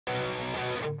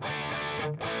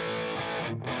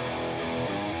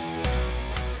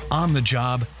On the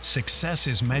job, success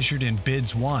is measured in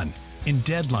bids won, in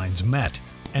deadlines met,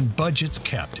 and budgets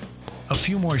kept. A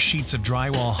few more sheets of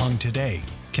drywall hung today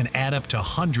can add up to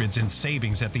hundreds in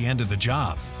savings at the end of the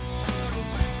job.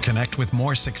 Connect with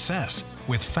more success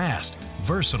with fast,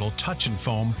 versatile Touch and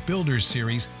Foam Builders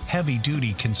Series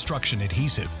heavy-duty construction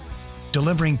adhesive.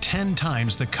 Delivering 10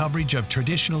 times the coverage of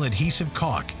traditional adhesive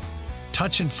caulk,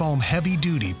 Touch and Foam Heavy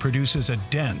Duty produces a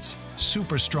dense,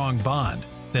 super strong bond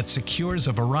that secures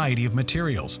a variety of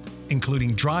materials,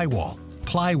 including drywall,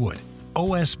 plywood,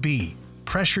 OSB,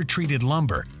 pressure-treated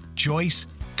lumber, joists,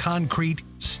 concrete,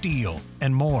 steel,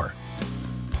 and more.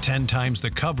 10 times the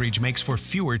coverage makes for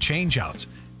fewer changeouts,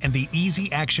 and the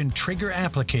Easy Action Trigger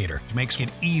Applicator makes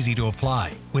it easy to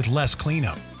apply with less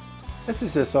cleanup. This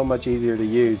is just so much easier to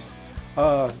use.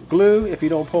 Glue, if you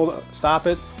don't stop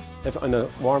it, if in the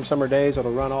warm summer days,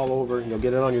 it'll run all over. You'll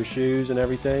get it on your shoes and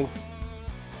everything.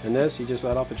 And this, you just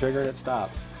let off the trigger and it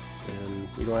stops. And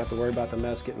you don't have to worry about the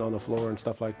mess getting on the floor and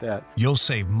stuff like that. You'll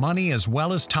save money as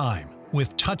well as time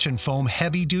with Touch and Foam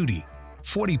Heavy Duty,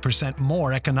 40%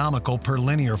 more economical per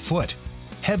linear foot.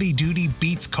 Heavy Duty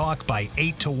beats caulk by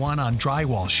 8 to 1 on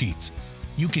drywall sheets.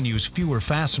 You can use fewer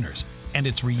fasteners, and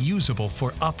it's reusable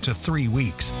for up to 3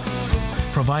 weeks.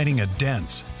 Providing a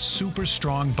dense, super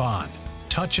strong bond,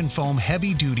 Touch and Foam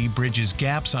Heavy Duty bridges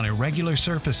gaps on irregular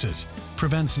surfaces,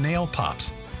 prevents nail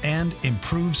pops, and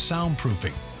improves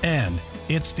soundproofing. And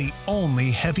it's the only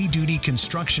heavy-duty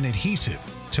construction adhesive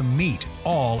to meet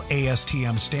all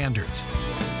ASTM standards.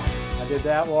 I did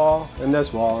that wall and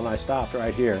this wall, and I stopped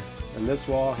right here. And this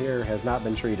wall here has not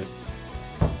been treated.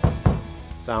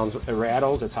 It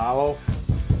rattles, it's hollow,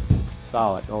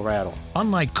 solid, no rattle.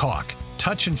 Unlike caulk,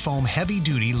 Touch and Foam Heavy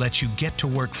Duty lets you get to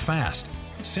work fast.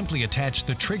 Simply attach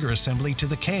the trigger assembly to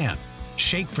the can,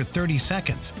 shake for 30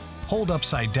 seconds, hold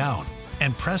upside down,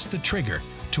 and press the trigger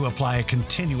to apply a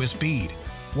continuous bead.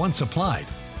 Once applied,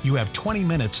 you have 20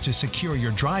 minutes to secure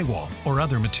your drywall or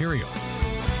other material.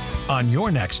 On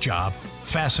your next job,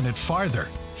 fasten it farther,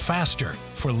 faster,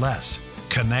 for less.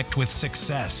 Connect with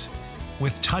success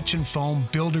with Touch and Foam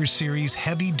Builders Series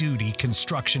Heavy Duty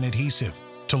Construction Adhesive.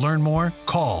 To learn more,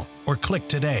 call or click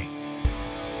today.